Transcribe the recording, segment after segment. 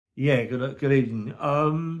Yeah, good evening.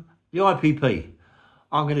 The IPP.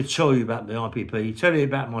 I'm going to tell you about the IPP, tell you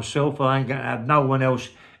about myself. I ain't going to have no one else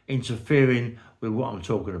interfering with what I'm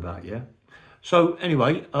talking about, yeah? So,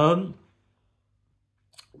 anyway, the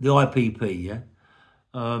IPP, yeah?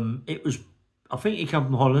 It was, I think it came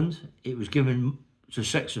from Holland. It was given to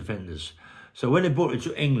sex offenders. So when they brought it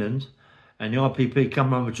to England and the IPP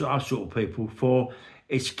come over to us sort of people for,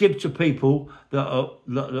 it's given to people that are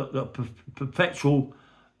perpetual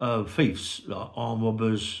thieves, like armed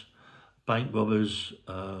robbers, bank robbers,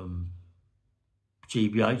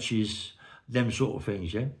 GBHs, them sort of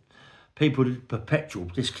things, yeah? People that perpetual,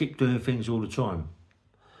 just keep doing things all the time.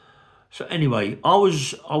 So anyway, I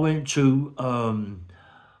went to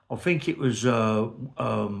I think it was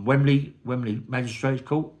Wembley Magistrates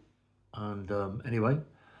Court, and anyway,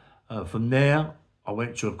 from there I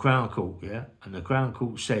went to a Crown Court, yeah, and the Crown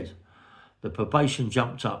Court said the probation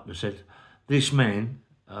jumped up and said this man,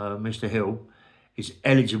 Mr. Hill, is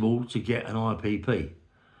eligible to get an IPP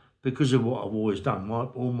because of what I've always done.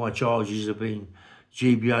 All my charges have been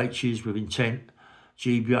GBHs with intent,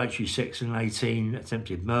 GBH Section 18,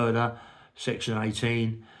 attempted murder, Section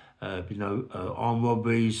 18, armed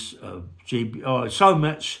robberies, so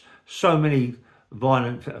many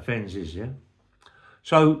violent offences, yeah.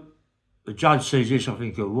 So the judge says this, I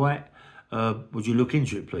think you're right, would you look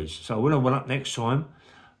into it, please? So when I went up next time,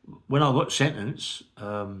 when I got sentenced,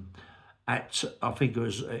 I think it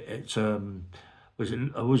was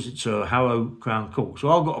Harrow Crown Court. So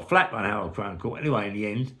I got a flat on Harrow Crown Court anyway in the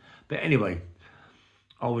end. But anyway,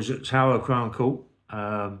 I was at Harrow Crown Court,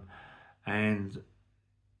 and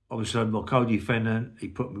obviously my co-defendant, he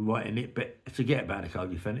put me right in it, but forget about the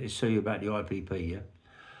co-defendant, it's tell you about the IPP, yeah?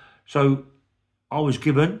 So I was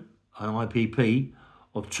given an IPP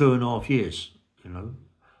of 2.5 years, you know.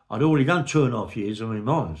 I'd already done 2.5 years on my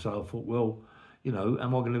mind, so I thought, well, you know,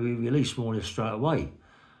 am I going to be released more or less straight away?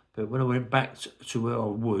 But when I went back to where I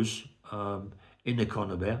was, in the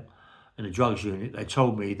Conover, in the drugs unit, they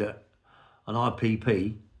told me that an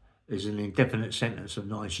IPP is an indefinite sentence of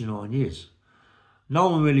 99 years. No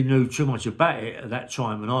one really knew too much about it at that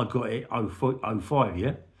time when I got it, 05,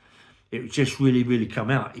 yeah? It just really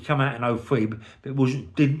come out. It came out in 03, but it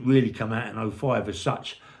didn't really come out in 05 as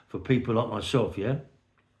such for people like myself, yeah?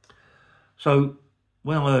 So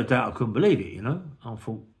when I heard that, I couldn't believe it, you know? I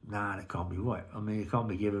thought, nah, that can't be right. I mean, it can't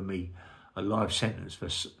be giving me a life sentence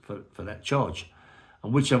for that charge,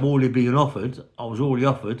 and which I've already been offered. I was already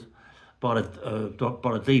offered by the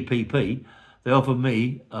DPP. They offered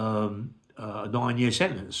me a 9-year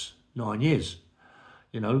sentence, 9 years,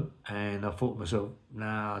 you know. And I thought to myself,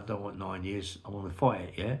 nah, I don't want 9 years. I want to fight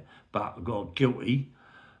it, yeah. But I got guilty,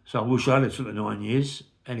 so I wish I had took the 9 years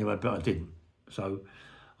anyway, but I didn't. So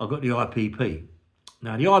I got the IPP.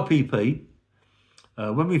 Now the IPP.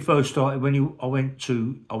 When we first started, I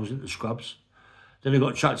was in the Scrubs. Then I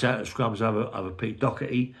got chucked out of the Scrubs over Pete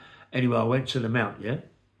Doherty. Anyway, I went to the Mount, yeah.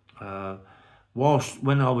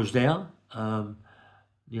 When I was there,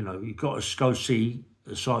 you know, you got to go see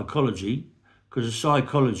the psychology, because the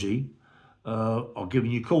psychology are giving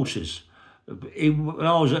you courses. Even when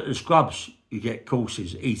I was at the Scrubs, you get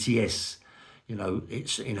courses, ETS, you know,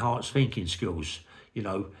 it's enhanced thinking skills, you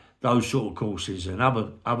know, those sort of courses and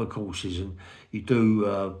other courses. And you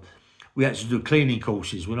do, we had to do cleaning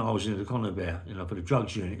courses when I was in the Conover, you know, for the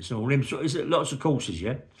drugs units and all them. So it's lots of courses,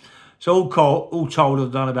 yeah. So all told,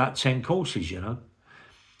 I've done about 10 courses, you know.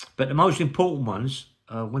 But the most important ones,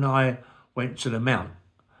 when I went to the Mount,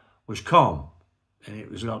 was calm. And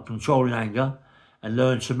it was like controlling anger and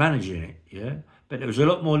learn to manage in it, yeah. But there was a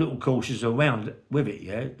lot more little courses around with it,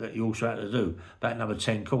 yeah, that you also had to do, about another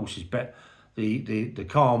 10 courses. But the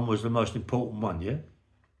calm was the most important one, yeah.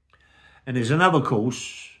 And there's another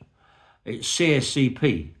course, it's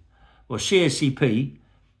CSCP. Well, CSCP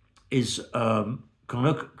is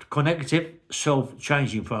cognitive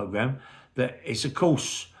self-changing program. That it's a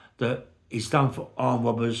course that is done for armed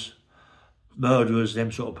robbers, murderers,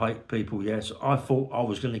 them sort of people, yeah. So I thought I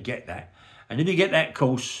was going to get that. And if you get that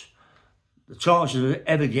course, the chances of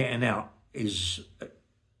ever getting out is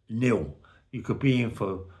nil. You could be in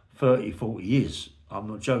for 30, 40 years. I'm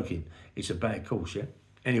not joking. It's a bad course, yeah?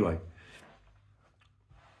 Anyway.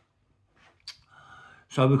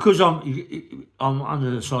 So because I'm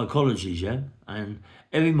under the psychologies, yeah? And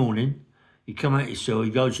every morning, you come out your cell,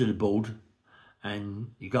 you go to the board,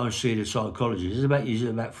 and you go and see the psychologist. There's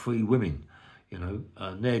usually about 3 women, you know,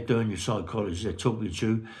 and they're doing your psychology. They're talking to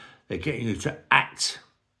you. They're getting you to act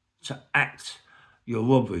your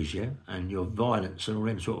robberies, yeah, and your violence and all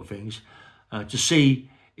them sort of things, to see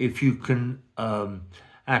if you can,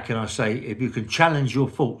 how can I say, if you can challenge your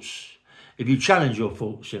thoughts, if you challenge your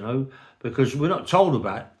thoughts, you know, because we're not told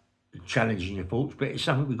about challenging your thoughts, but it's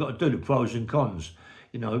something we've got to do, the pros and cons,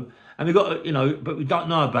 you know. And we've got to, you know, but we don't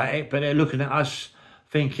know about it, but they're looking at us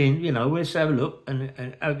thinking, you know, let's have a look.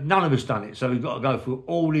 And none of us done it. So we've got to go through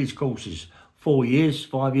all these courses, 4 years,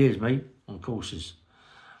 5 years, mate, on courses.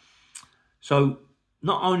 So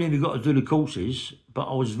not only have you got to do the courses, but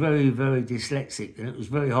I was very, very dyslexic, and it was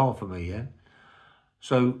very hard for me, yeah.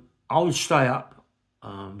 So I would stay up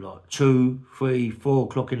like 2, 3, 4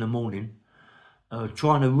 o'clock in the morning,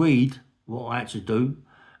 trying to read what I had to do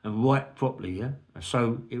and write properly, yeah.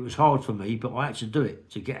 So it was hard for me, but I had to do it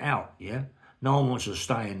to get out, yeah. No one wants to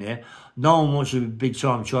stay in there. No one wants to be big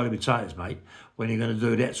time Charlie Potatoes, mate, when you're going to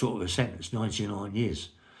do that sort of a sentence, 99 years.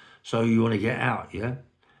 So you want to get out, yeah.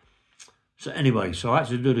 So anyway, so I had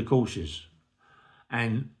to do the courses.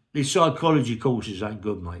 And these psychology courses ain't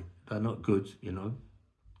good, mate. They're not good, you know.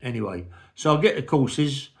 Anyway, so I get the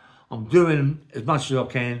courses. I'm doing as much as I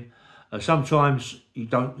can. Sometimes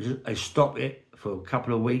they stop it for a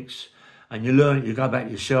couple of weeks, and you learn it, you go back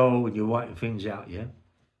to your cell and you're writing things out, yeah.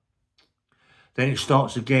 Then it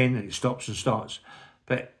starts again, and it stops and starts.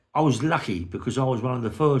 But I was lucky because I was one of the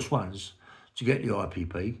first ones to get the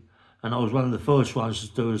IPP, and I was one of the first ones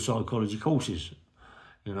to do the psychology courses,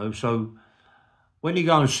 you know. So when you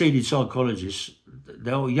go and see the psychologists,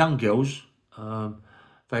 they're all young girls.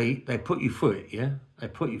 They put you through it, yeah. They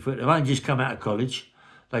put you through it. They've only just come out of college.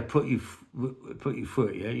 They put you through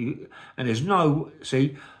it, yeah. And there's no,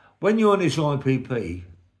 see, when you're on this IPP,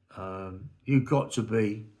 you've got to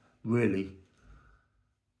be really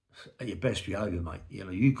at your best behaviour, mate. You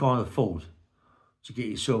know, you can't afford to get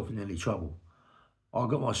yourself in any trouble. I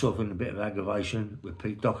got myself in a bit of aggravation with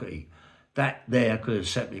Pete Doherty. That there could have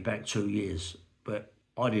set me back 2 years, but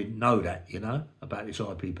I didn't know that, you know, about this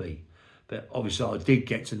IPP. But obviously I did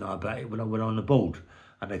get to know about it when I went on the board,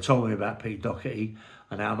 and they told me about Pete Doherty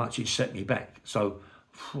and how much it set me back. So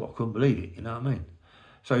I couldn't believe it, you know what I mean?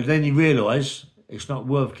 So then you realise it's not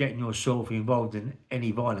worth getting yourself involved in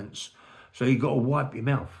any violence. So you've got to wipe your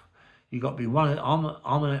mouth. You've got to be one.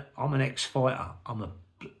 I'm an ex-fighter. I'm an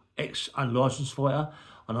ex-unlicensed fighter,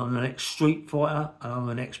 and I'm an ex-street fighter, and I'm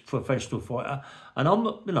an ex-professional fighter, and I'm,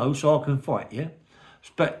 you know, so I can fight, yeah.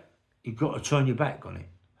 But you've got to turn your back on it.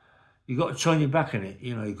 You've got to turn your back on it.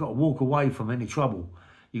 You know, you've got to walk away from any trouble.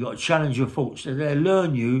 You've got to challenge your thoughts. They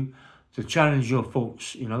learn you to challenge your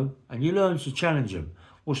thoughts, you know, and you learn to challenge them.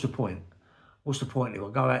 What's the point? What's the point if I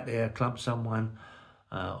go out there, clump someone,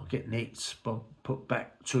 get nicked, but put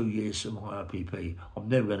back 2 years of my IPP? I'm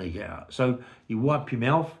never going to get out. So you wipe your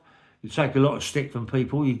mouth. You take a lot of stick from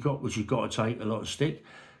people. You've got to take a lot of stick.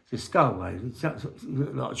 Just go away. It's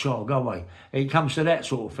like a child, go away. It comes to that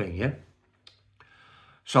sort of thing, yeah.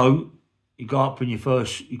 So you go up to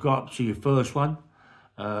your first one.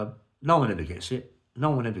 No one ever gets it.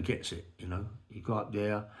 No one ever gets it, you know. You go up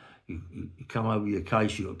there, you come over your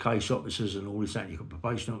case, you've got case officers and all this, that. You've got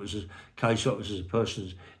probation officers, case officers, a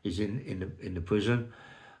person is in the prison,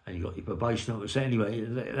 and you've got your probation officer. Anyway,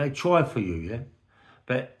 they try for you, yeah.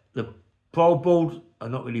 But the parole board are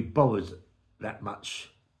not really bothered that much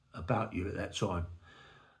about you at that time.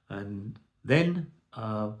 And then,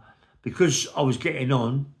 because I was getting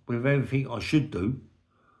on with everything I should do,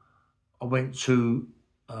 I went to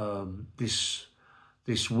this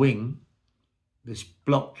wing, this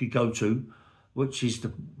block you go to, which is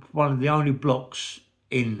one of the only blocks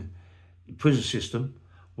in the prison system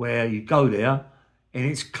where you go there and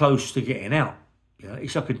it's close to getting out. You know,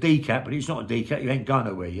 it's like a decap, but it's not a decap. You ain't going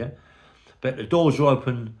nowhere, yeah. But the doors are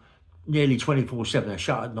open nearly 24/7. They're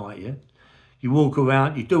shut at night, yeah. You walk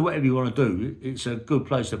around, you do whatever you want to do. It's a good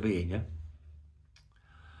place to be in, yeah.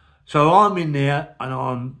 So I'm in there, and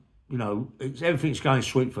I'm, you know, everything's going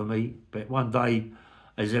sweet for me. But one day,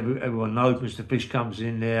 as everyone knows, Mr. Fish comes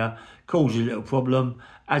in there, causes a little problem,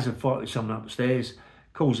 has a fight with someone upstairs,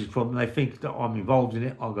 causes a problem. They think that I'm involved in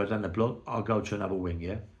it. I'll go down the block. I'll go to another wing,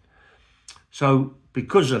 yeah. So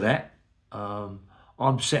because of that,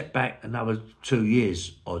 I'm set back another 2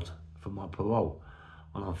 years odd for my parole.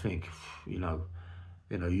 And I think, you know,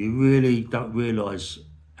 you really don't realise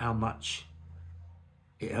how much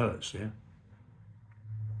it hurts, yeah.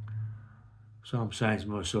 So I'm saying to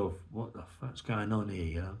myself, what the fuck's going on here,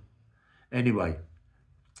 you know? Anyway,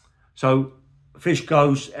 so Fish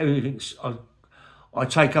goes, everything's, I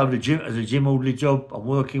take over the gym as a gym orderly job. I'm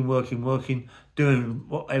working, doing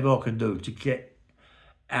whatever I can do to get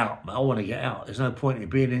out. I want to get out. There's no point in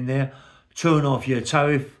being in there. 2.5 year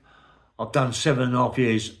tariff. I've done 7.5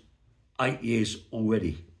 years, 8 years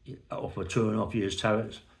already off a 2.5 years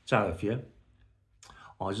tariff, yeah.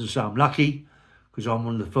 I just say I'm lucky because I'm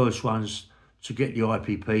one of the first ones to get the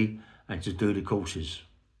IPP, and to do the courses.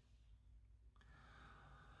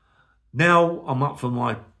 Now I'm up for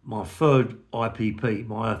my third IPP,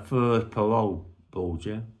 my third parole board,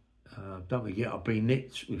 yeah. Don't forget, I've been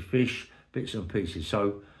nicked with fish, bits and pieces,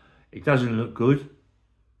 so it doesn't look good.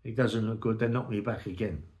 It doesn't look good. They knocked me back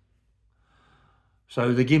again.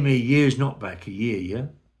 So they give me a year's knockback, a year, yeah.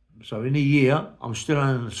 So in a year, I'm still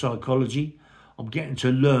learning psychology. I'm getting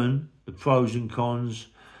to learn the pros and cons,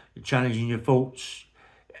 challenging your thoughts,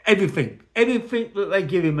 everything that they're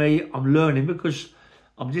giving me, I'm learning because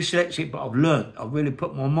I'm dyslexic, but I've learned. I've really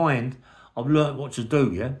put my mind, I've learned what to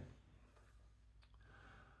do, yeah.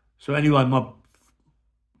 So anyway,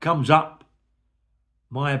 comes up,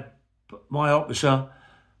 my officer,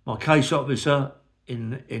 my case officer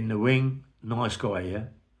in the wing, nice guy, yeah.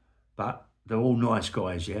 But they're all nice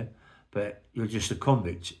guys, yeah. But you're just a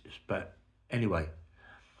convict. But anyway,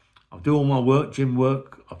 I do all my work, gym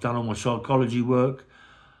work. I've done all my psychology work.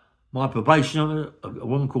 My probation officer, a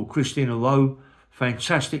woman called Christina Rowe,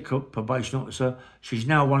 fantastic probation officer. She's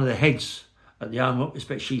now one of the heads at the Home Office,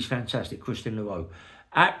 but she's fantastic, Christina Rowe.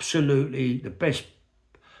 Absolutely the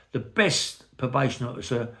best probation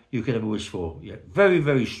officer you could ever wish for. Yeah, very,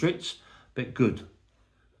 very strict, but good.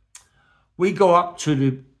 We go up to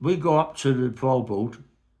the parole board,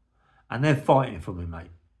 and they're fighting for me,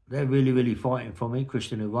 mate. They're really, really fighting for me.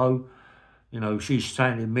 Christina Rowe, you know, she's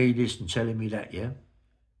telling me this and telling me that, yeah.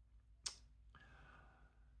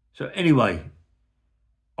 So anyway,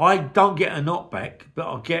 I don't get a knockback, but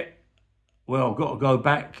I've got to go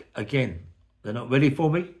back again. They're not ready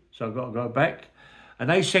for me, so I've got to go back.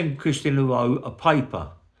 And they send Christina Rowe a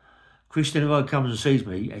paper. Christina Rowe comes and sees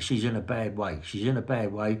me, and she's in a bad way. She's in a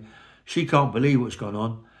bad way. She can't believe what's gone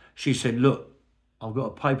on. She said, look, I've got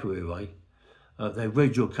a paper here, Ray. They've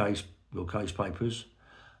read your case papers.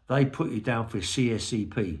 They put you down for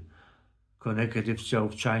CSCP, Cognitive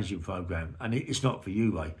Self-Changing Program. And it's not for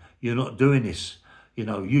you, Ray. You're not doing this. You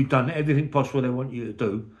know, you've done everything possible they want you to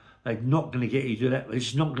do. They're not going to get you to do that.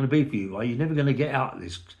 It's not going to be for you, Ray. You're never going to get out of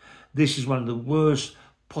this. This is one of the worst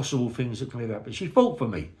possible things that can ever happen. She fought for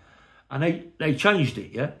me. And they changed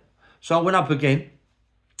it, yeah? So I went up again.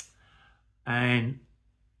 And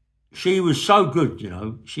she was so good, you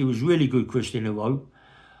know. She was really good, Christina Rowe.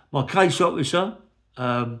 My case officer,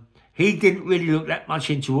 he didn't really look that much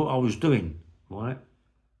into what I was doing, right?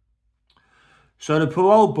 So the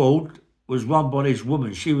parole board was run by this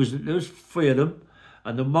woman. There was three of them,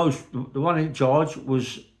 and the one in charge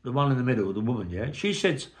was the one in the middle, the woman, yeah? She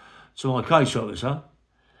said to my case officer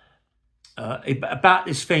about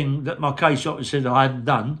this thing that my case officer said I hadn't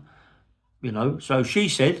done, you know. So she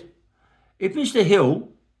said, if Mr. Hill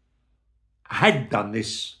had done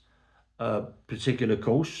this particular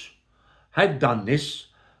course, had done this,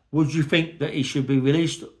 would you think that he should be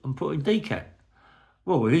released and put in DCAT?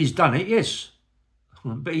 Well, if he's done it, yes.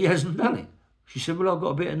 But he hasn't done it. She said, well, I've got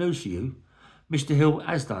a bit of news for you. Mr. Hill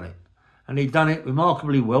has done it. And he's done it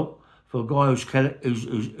remarkably well for a guy who's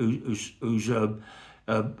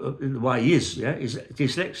the way he is, yeah, is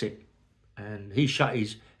dyslexic. And he shut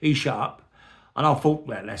up. And I thought,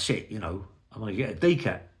 well, that's it, you know. I'm going to get a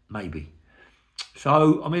DCAT, maybe.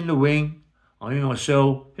 So I'm in the wing. I'm in my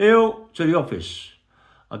cell. Hill, to the office.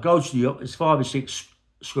 I go to the office. 5 or 6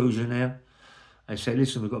 screws in there. They say,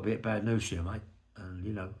 listen, we've got a bit of bad news here, mate. And,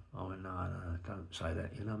 you know, I went, no, don't say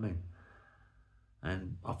that, you know what I mean?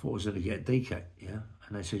 And I thought I was going to get a DCAT, yeah?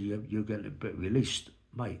 And they said, you're going to be released,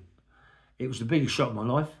 mate. It was the biggest shock of my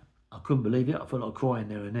life. I couldn't believe it. I felt like crying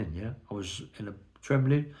there and then, yeah? I was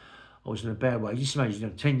trembling. I was in a bad way. Just imagine, you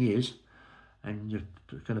know, 10 years and you're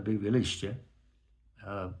going to be released, yeah?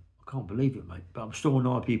 I can't believe it, mate. But I'm still on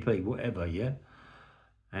IPP, whatever, yeah?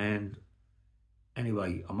 And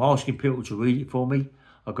anyway, I'm asking people to read it for me.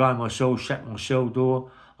 I go in my cell, shut my cell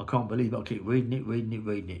door. I can't believe it. I keep reading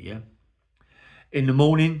it, yeah? In the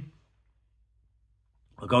morning,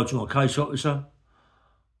 I go to my case officer.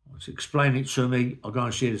 To explain it to me, I go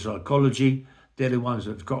and see the psychology. They're the ones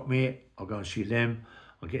that got me it. I go and see them.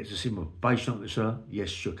 I get to see my probation officer.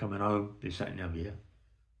 Yes, you're coming home. This, that, and the other, yeah?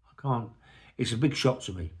 I can't. It's a big shock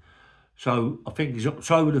to me. So I think it's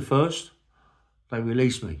October the 1st. They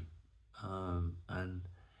released me. And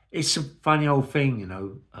it's a funny old thing, you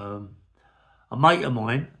know. A mate of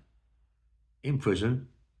mine in prison,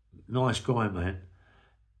 nice guy, man.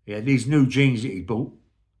 He had these new jeans that he bought.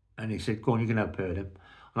 And he said, go on, you can have a pair of them.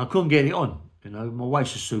 And I couldn't get it on, you know. My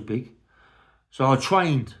waist was too big. So I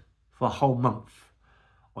trained for a whole month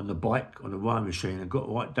on the bike, on the rowing machine, and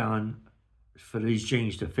got right down for these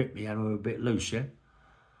jeans to fit me, and they were a bit loose, yeah.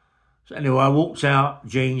 So anyway, I walked out,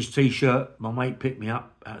 jeans, t-shirt. My mate picked me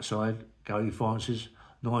up outside, Gary Francis,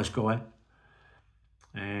 nice guy.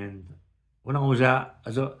 And when I was out,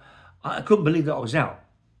 I couldn't believe that I was out.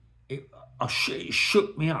 It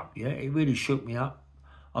shook me up, yeah? It really shook me up.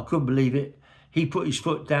 I couldn't believe it. He put his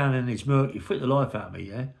foot down in his murky, fit the life out of me,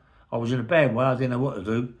 yeah? I was in a bad way, I didn't know what to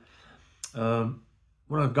do.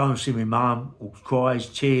 When I go and see my mum, all cries,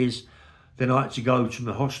 tears, then I had to go to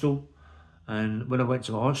my hostel. And when I went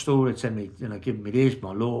to my hostel, they tell me, giving me this,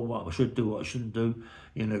 my law, what I should do, what I shouldn't do.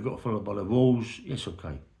 Got to follow by the rules. Yes,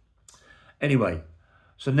 okay. Anyway,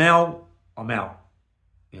 so now I'm out.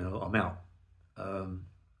 I'm out.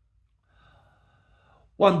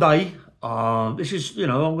 One day, this is,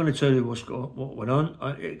 I'm going to tell you what went on.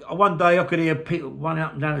 One day I could hear people run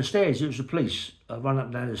up and down the stairs. It was the police. Run up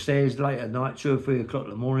and down the stairs late at night, 2 or 3 o'clock in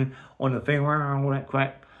the morning, on the thing, all that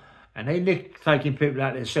crap. And they taking people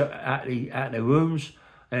out of their rooms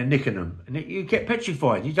and nicking them. And you get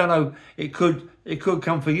petrified. You don't know, it could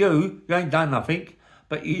come for you. You ain't done nothing,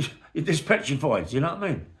 but you're just petrified. You know what I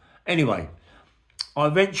mean? Anyway,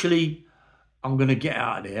 I'm going to get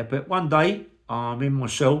out of there. But one day, I'm in my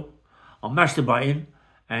cell, I'm masturbating,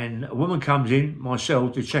 and a woman comes in my cell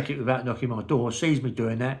to check it without knocking my door, sees me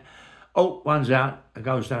doing that. Oh, runs out and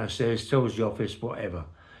goes downstairs, tells the office, whatever.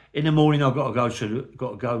 In the morning, I've got to go to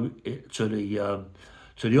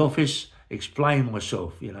the office, explain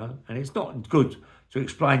myself, and it's not good to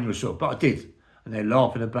explain yourself, but I did, and they're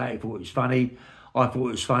laughing about it. Thought it was funny. I thought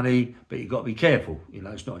it was funny, but you got to be careful,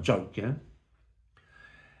 it's not a joke,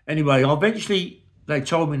 Anyway, they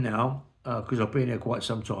told me now, because I've been there quite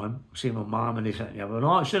some time, seeing my mum and this, that and the other, and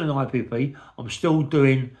I'm still an IPP, I'm still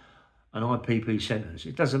doing an IPP sentence.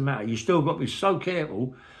 It doesn't matter, you still got to be so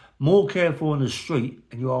careful, more careful on the street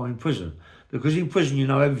than you are in prison, because in prison you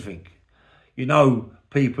know everything. You know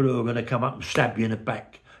people who are going to come up and stab you in the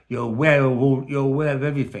back. You're aware of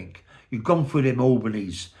everything. You've gone through them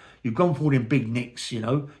Albanese. You've gone through them big nicks,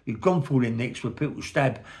 You've gone through them nicks where people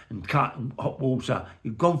stab and cut and hot water.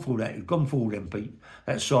 You've gone through that. You've gone through them,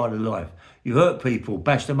 that side of life. You've hurt people,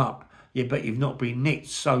 bashed them up, but you've not been nicked.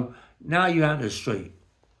 So now you're out in the street.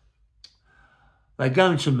 They're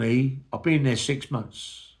going to me. I've been there 6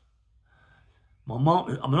 months. I'm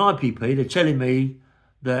an IPP. They're telling me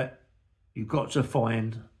that you've got to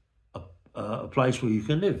find a place where you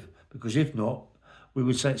can live, because if not, we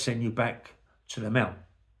would send you back to the Mount.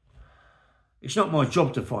 It's not my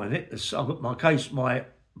job to find it. I've got my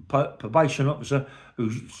probation officer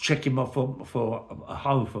who's checking for a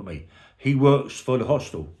home for me. He works for the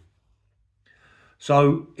hostel.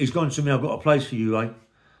 So he's gone to me, I've got a place for you, eh?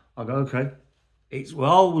 I go, okay. I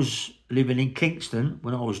was living in Kingston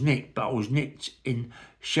when I was nicked, but I was nicked in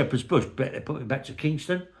Shepherd's Bush. But they put me back to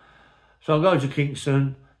Kingston. So I go to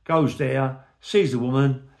Kingston, goes there, sees the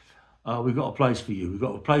woman. We've got a place for you. We've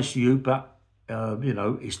got a place for you, but,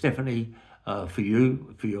 it's definitely for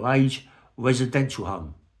you, for your age, residential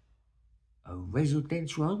home. A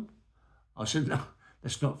residential home? I said, no,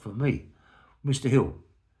 that's not for me. Mr. Hill,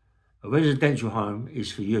 a residential home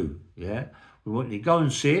is for you, yeah? We want you to go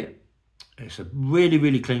and see it. It's a really,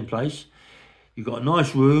 really clean place. You've got a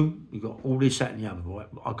nice room. You've got all this, that and the other. Right?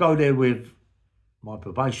 I go there with my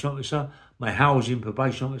probation officer, my housing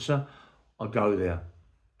probation officer. I go there.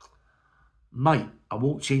 Mate, I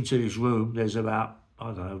walked into this room. There's about, I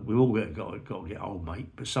don't know, we all got to get old,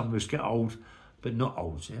 mate. But some of us get old, but not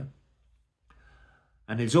old, yeah?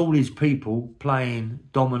 And there's all these people playing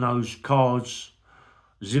dominoes, cards,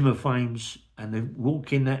 Zimmer frames, and they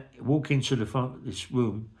walk into the front of this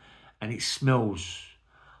room, and it smells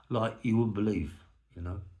like you wouldn't believe, And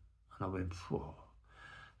I went, whoa.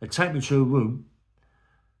 They take me to a room,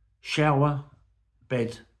 shower,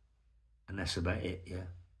 bed, and that's about it, yeah.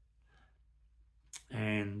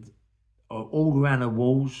 And all around the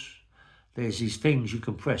walls, there's these things you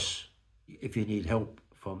can press if you need help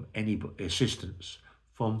from any assistance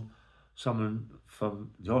from someone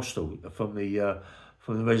from the hostel, from the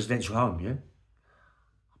residential home, yeah.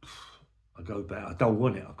 I go back. I don't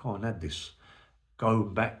want it. I can't have this.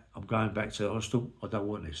 I'm going back to the hostel. I don't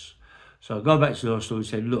want this. So I go back to the hostel and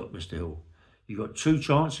say, look, Mr. Hill, you've got 2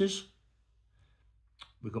 chances.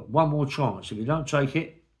 We've got one more chance. If you don't take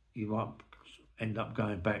it, you might end up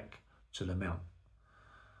going back to the Mount.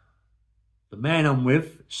 The man I'm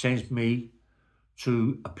with sends me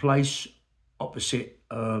to a place opposite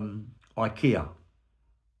IKEA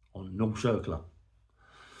on North Circular.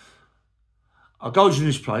 I go to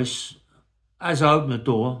this place. As I open the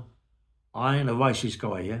door, I ain't a racist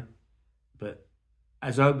guy, yeah? But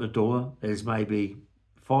as I open the door, there's maybe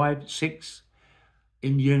 5, 6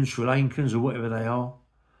 Indians, Sri Lankans or whatever they are,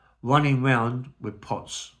 running round with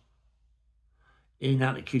pots. In and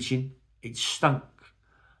out the kitchen, it stunk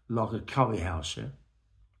like a curry house, yeah?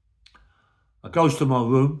 I goes to my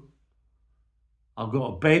room, I've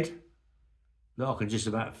got a bed that I can just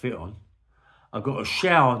about fit on. I've got a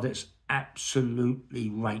shower that's absolutely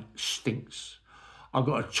rank, stinks. I've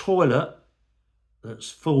got a toilet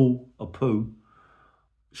that's full of poo,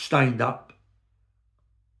 stained up.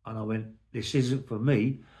 And I went, this isn't for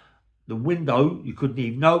me. The window, you couldn't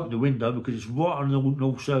even open the window because it's right on the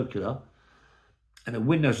North Circular. And the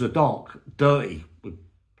windows are dark, dirty, with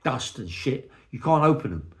dust and shit. You can't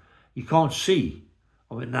open them. You can't see.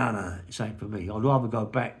 I went, no, this ain't for me. I'd rather go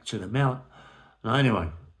back to the mount. No, anyway,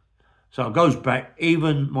 so it goes back.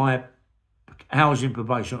 Even my housing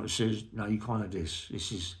probation officer says, no, you can't have this.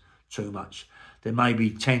 This is too much. There may be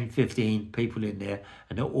 10, 15 people in there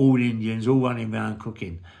and they're all Indians, all running around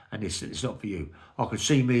cooking. And it's not for you. I could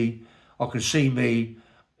see me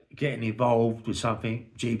getting involved with something,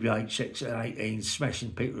 GBH, Section 18,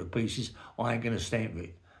 smashing people to pieces. I ain't going to stand for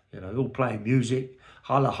it. You know, all playing music,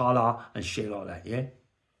 holla holla and shit like that, yeah?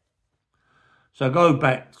 So I go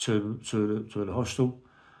back to the hostel.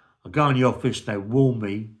 I go in the office, they warn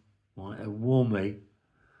me, right? They warn me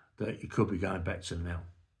that you could be going back to the mount.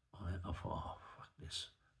 I thought, oh, fuck this.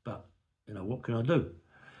 But, you know, what can I do?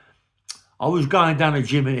 I was going down a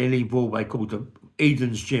gym in Ely Broadway called the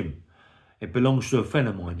Eden's Gym. It belongs to a friend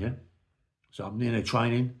of mine, yeah? So I'm in there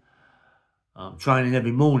training. I'm training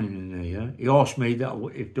every morning in there, yeah? He asked me that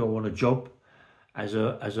if I want a job as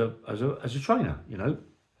a trainer, you know?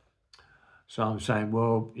 So I'm saying,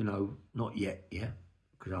 well, you know, not yet, yeah?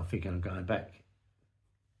 Because I'm thinking I'm going back.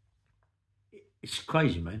 It's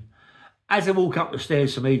crazy, man. As I walk up the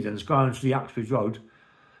stairs from Eden's, going to the Uxbridge Road,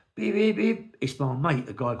 beep, beep, beep, it's my mate,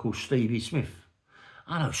 a guy called Stevie Smith.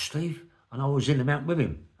 Hello, Steve. And I was in the mount with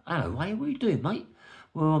him. Hello, hey, what are you doing, mate?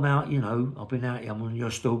 Well, I'm out, you know, I've been out here, I'm on the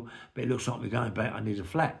hostel, but it looks like we're going back, I need a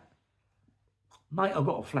flat. Mate, I've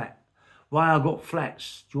got a flat. Right, I've got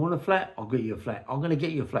flats. Do you want a flat? I'll get you a flat. I'm going to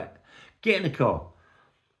get you a flat. Get in the car.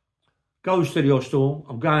 Goes to the hostel.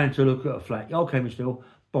 I'm going to look at a flat. Yeah, okay, Mr. Hill.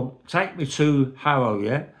 Boom. Take me to Harrow,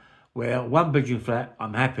 yeah? Where one bedroom flat,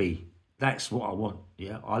 I'm happy. That's what I want,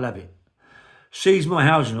 yeah? I'll have it. Sees my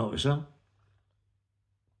housing officer.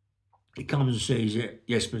 He comes and sees it.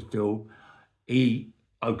 Yes, Mr. Hill. He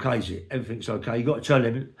okays it. Everything's okay. You got to tell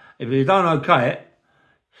him, if he don't okay it,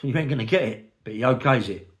 you ain't going to get it. But he okays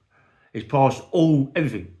it. It's past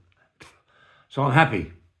everything. So I'm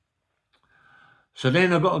happy. So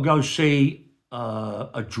then I've got to go see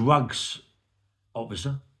a drugs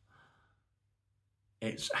officer.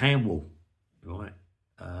 It's Handwell, right?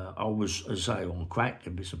 I was, as I say, on crack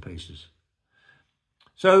and bits and pieces.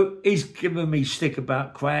 So he's giving me stick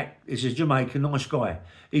about crack. He's a Jamaican, nice guy.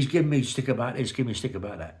 He's giving me stick about this, giving me stick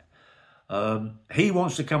about that. He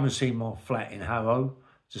wants to come and see my flat in Harrow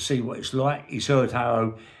to see what it's like. He's heard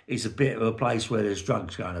Harrow is a bit of a place where there's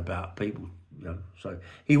drugs going about, people, you know. So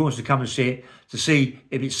he wants to come and see it to see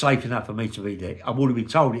if it's safe enough for me to be there. I've already been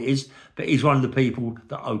told it is, but he's one of the people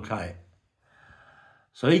that okay it.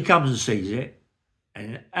 So he comes and sees it,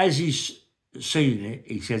 and as he's seeing it,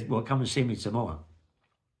 he says, well, come and see me tomorrow.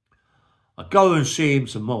 I go and see him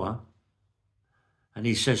tomorrow, and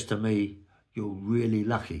he says to me, you're really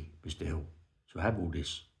lucky, Mr. Hill, to have all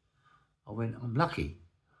this. I went, I'm lucky.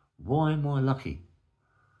 Why am I lucky?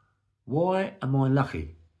 Why am I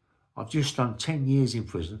lucky? I've just done 10 years in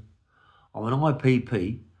prison. I'm an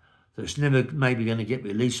IPP that's never maybe going to get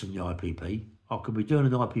released from the IPP. I could be doing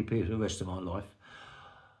an IPP for the rest of my life.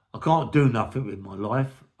 I can't do nothing with my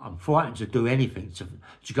life. I'm frightened to do anything.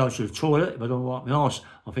 To go to the toilet, if I don't wipe my arse,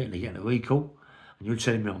 I'm thinking of getting a recall. And you're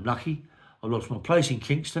telling me I'm lucky. I lost my place in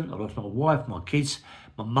Kingston. I lost my wife, my kids,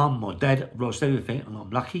 my mum, my dad. I've lost everything, and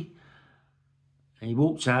I'm lucky. And he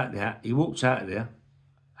walked out there. He walked out of there,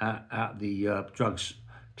 out the drugs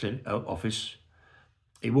office.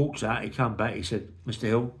 He walked out. He come back. He said, "Mr.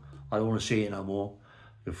 Hill, I don't want to see you no more.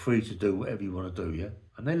 You're free to do whatever you want to do, yeah."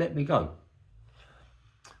 And they let me go.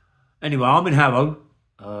 Anyway, I'm in Harrow.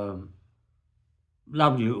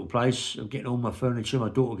 Lovely little place. I'm getting all my furniture. My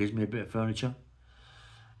daughter gives me a bit of furniture.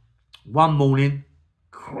 One morning,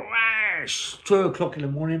 crash! 2 o'clock in the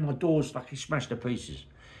morning, my door's fucking smashed to pieces.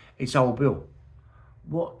 It's old Bill.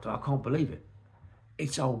 What? I can't believe it.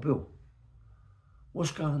 It's old Bill.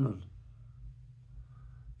 What's going on?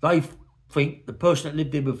 They think the person that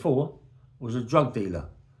lived there before was a drug dealer,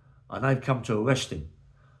 and they've come to arrest him.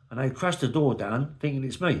 And they crashed the door down thinking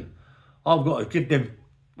it's me. I've got to give them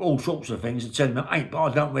all sorts of things and tell them I ain't, but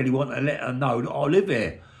I don't really want to let them know that I live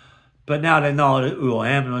here. But now they know who I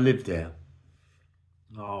am and I live there.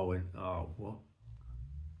 Oh, I went, oh, what?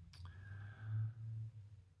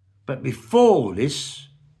 But before this,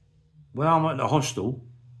 when I'm at the hostel,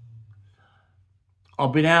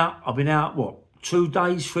 I've been out, what, 2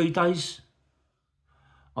 days, 3 days?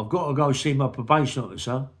 I've got to go see my probation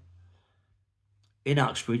officer in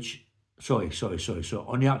Uxbridge. Sorry.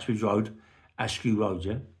 On the Uxbridge Road, Askew Road,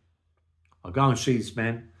 yeah? I go and see this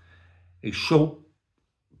man. He's short,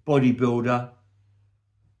 bodybuilder,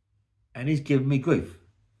 and he's giving me grief.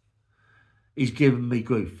 He's giving me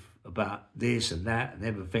grief about this and that and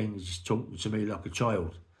everything. He's just talking to me like a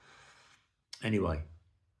child. Anyway,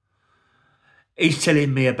 he's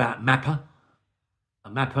telling me about Mapper,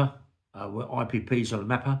 IPPs on a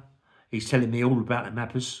Mapper. He's telling me all about the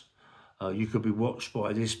Mappers. You could be watched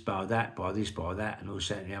by this, by that, by this, by that, and all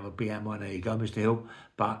that, and you have a BM1, there you go, Mr. Hill.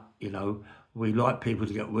 But, you know, we like people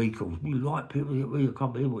to get recalled. We like people to get recalled. I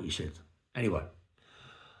can't believe what he said. Anyway,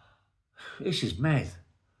 this is mad.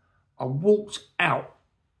 I walked out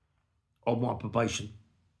on my probation,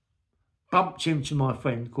 bumped into my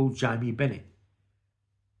friend called Jamie Bennett.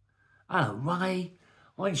 Hello, Ray.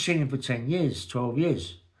 I ain't seen him for 10 years, 12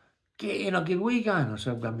 years. Get in, I'll give you where you going. I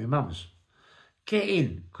said, I'm going to my mum's. Get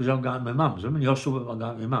in, because I'm going to my mum's. I'm in the hospital, but I'm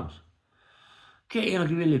going to my mum's. Get in, I'll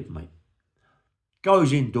give you a lift, mate.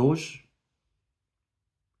 Goes indoors.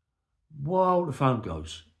 While the phone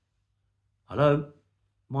goes, hello,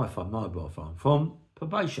 my phone, mobile phone, from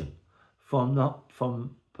probation.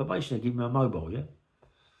 From probation, they give me a mobile, yeah?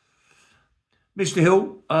 Mr.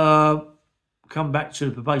 Hill, come back to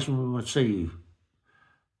the probation room and see you.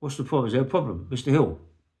 What's the problem? Is there a problem? Mr. Hill,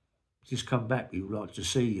 just come back. We would like to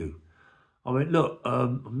see you. I went, look,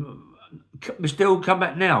 Mr. Hill, come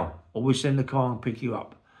back now, or we send the car and pick you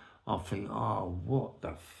up. I think, oh, what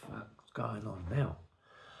the fuck's going on now?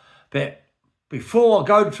 But before I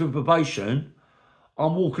go to probation,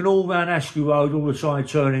 I'm walking all around Askew Road, all the side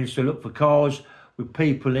turnings to look for cars with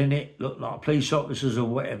people in it, look like police officers or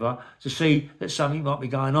whatever, to see that something might be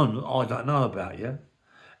going on that I don't know about, yeah?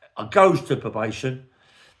 I goes to probation,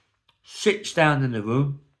 sits down in the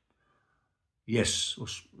room. Yes,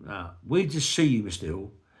 we just see you, Mr.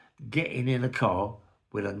 Hill, getting in a car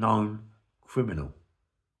with a known criminal.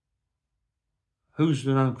 Who's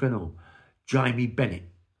the known criminal? Jamie Bennett.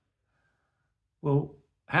 Well,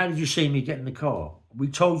 how did you see me get in the car? We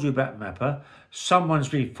told you about Mapper. Someone's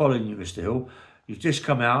been following you, Mr. Hill. You've just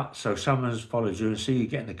come out, so someone's followed you and see you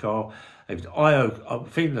get in the car. I'm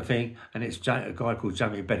feeling the thing, and it's a guy called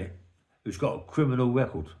Jamie Bennett, who's got a criminal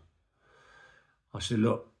record. I said,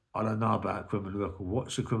 look, I don't know about a criminal record.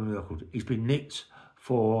 What's a criminal record? He's been nicked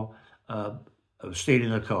for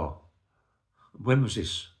stealing a car. When was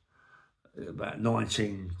this? About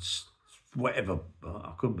 19, whatever.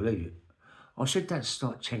 I couldn't believe it. I said, that's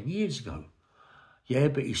like 10 years ago. Yeah,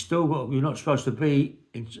 but he's still got, you're not supposed to be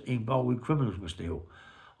involved with criminals, Mr. Hill.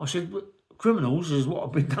 I said, well, criminals is what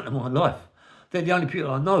I've been done in my life. They're the only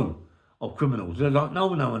people I know of criminals. They're like no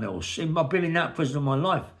one else. I've been in that prison in my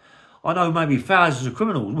life. I know maybe thousands of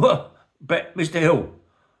criminals. But Mr. Hill,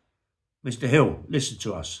 listen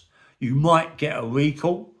to us. You might get a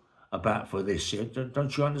recall for this, yeah?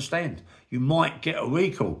 Don't you understand? You might get a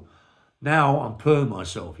recall. Now I'm purring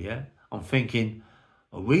myself, yeah? I'm thinking,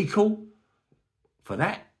 a recall for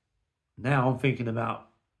that? Now I'm thinking about,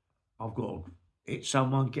 I've got to hit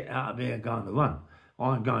someone, get out of here and go on the run.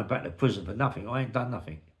 I ain't going back to prison for nothing. I ain't done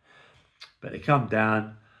nothing. But they come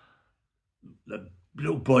down, the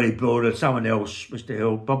little bodybuilder, someone else, Mr.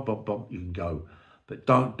 Hill, bump, you can go. But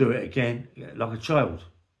don't do it again like a child.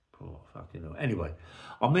 Oh, fucking hell. Anyway,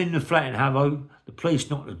 I'm in the flat in Harrow. The police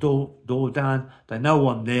knock the door down. They know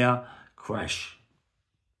I'm there. Crash.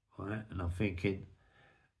 Right? And I'm thinking,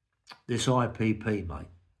 this IPP, mate.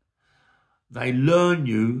 They learn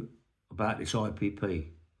you about this IPP,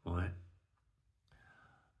 right?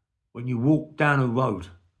 When you walk down a road,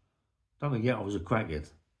 don't forget I was a crackhead.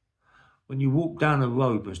 When you walk down a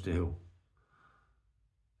road, Mr. Hill,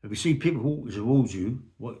 if you see people walking towards you,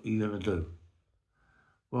 what are you going to do?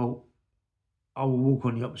 Well, I will walk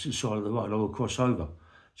on the opposite side of the road. I will cross over,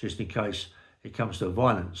 just in case it comes to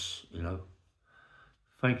violence, you know.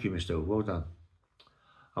 Thank you, Mr. Hill. Well done.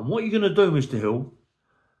 And what you're going to do, Mr. Hill,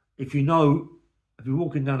 if you're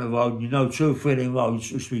walking down the road and you know 2 or 3 of them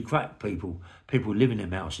roads used to be crack people living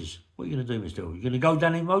in houses, what are you going to do, Mr. Hill? You're going to go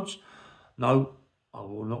down them roads? No, I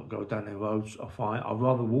will not go down them roads. I'd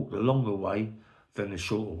rather walk the longer way than the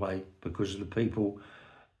shorter way, because of the people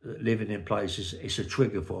living in places. It's a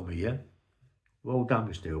trigger for me, yeah? Well done,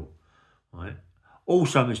 Mr. Hill. Right.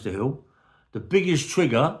 Also, Mr. Hill, the biggest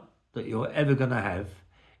trigger that you're ever going to have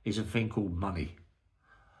is a thing called money.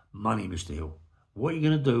 Money, Mr. Hill. What are you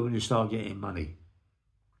going to do when you start getting money?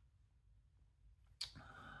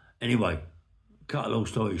 Anyway, cut a long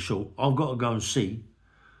story short, I've got to go and see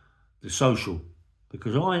the social,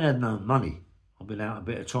 because I ain't had no money. I've been out a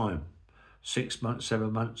bit of time, 6 months,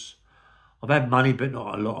 7 months. I've had money, but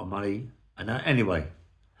not a lot of money. And anyway,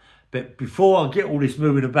 but before I get all this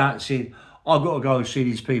moving about, seeing, I've got to go and see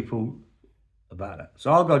these people about that.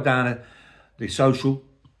 So I'll go down to the social,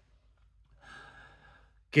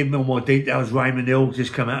 give them all my details. Raymond Hill,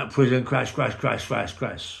 just come out of prison, crash.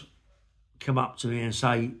 Come up to me and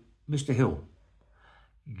say, Mr. Hill,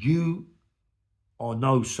 you are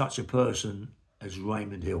no such a person as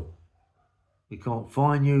Raymond Hill. We can't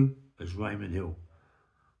find you as Raymond Hill.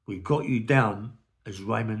 We got you down as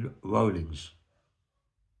Raymond Rawlings.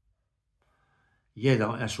 Yeah,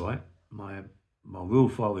 that's right. My real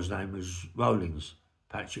father's name was Rawlings,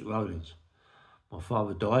 Patrick Rawlings. My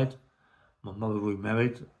father died. My mother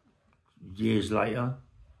remarried years later.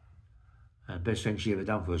 And the best thing she ever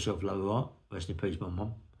done for herself, love her heart. Rest in peace, my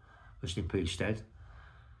mum. Rest in peace, Dad.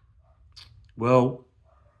 Well,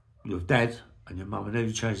 your dad and your mum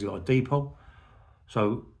never changed the ID poll.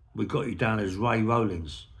 So we got you down as Ray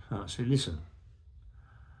Rawlings. And I said, listen,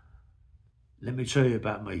 let me tell you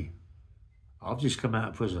about me. I've just come out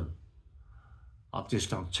of prison. I've just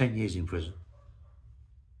done 10 years in prison.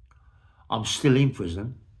 I'm still in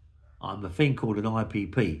prison. I'm a thing called an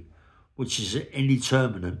IPP, which is an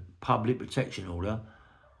indeterminate public protection order.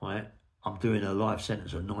 Right? I'm doing a life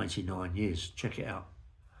sentence of 99 years. Check it out.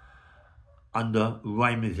 Under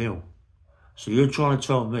Raymond Hill. So you're trying to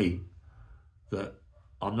tell me that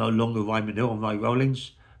I'm no longer Raymond Hill, I'm Ray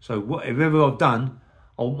Rawlings. So whatever I've done,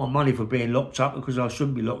 I want my money for being locked up because I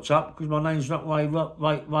shouldn't be locked up because my name's not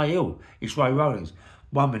Ray Hill. It's Ray Rawlings.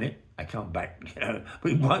 1 minute, I come back. You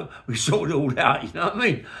know, we sorted it all out. You know what I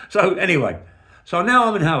mean? So anyway, so now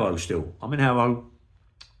I'm in Harrow still. I'm in Harrow.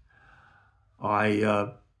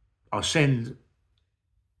 I send,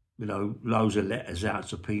 you know, loads of letters out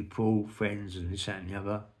to people, friends, and this, that, and the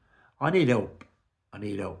other. I need help. I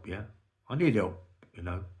need help. Yeah, I need help. You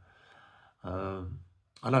know.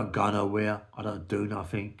 I don't go nowhere. I don't do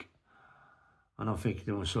nothing. And I'm thinking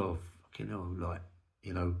to myself, you know, like,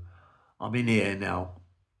 you know, I'm in here now.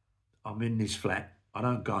 I'm in this flat. I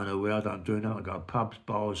don't go nowhere. I don't do nothing. I go to pubs,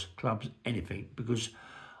 bars, clubs, anything, because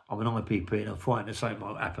I'm an IPP and I'm fighting the same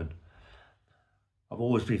might happen. I've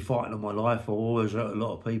always been fighting all my life. I've always hurt a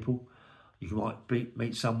lot of people. You might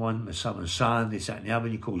meet someone, someone's son, this, that, and the other,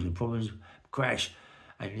 and you're causing problems, crash,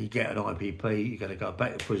 and you get an IPP, you're going to go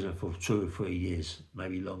back to prison for 2 or 3 years,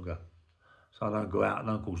 maybe longer. So I don't go out and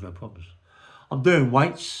don't cause no problems. I'm doing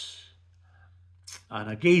weights,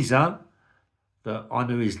 and a geezer that I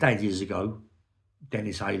knew his dad years ago,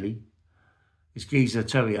 Dennis Haley, this geezer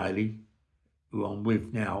Terry Haley, who I'm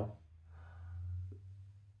with now,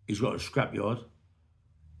 he's got a scrapyard.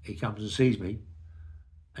 He comes and sees me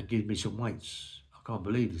and gives me some weights. I can't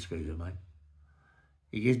believe this geezer, mate.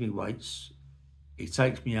 He gives me weights. He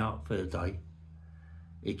takes me out for the day.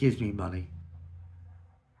 He gives me money.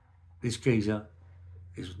 This geezer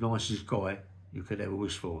is the nicest guy you could ever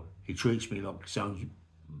wish for. He treats me like his own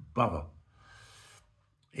brother.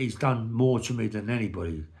 He's done more to me than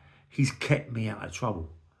anybody. He's kept me out of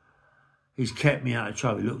trouble. He's kept me out of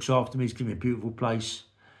trouble. He looks after me. He's given me a beautiful place.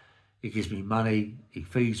 He gives me money. He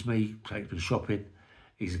feeds me, takes me shopping.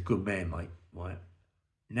 He's a good man, mate. Right?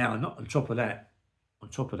 Now, not on top of that,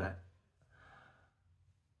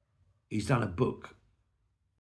 he's done a book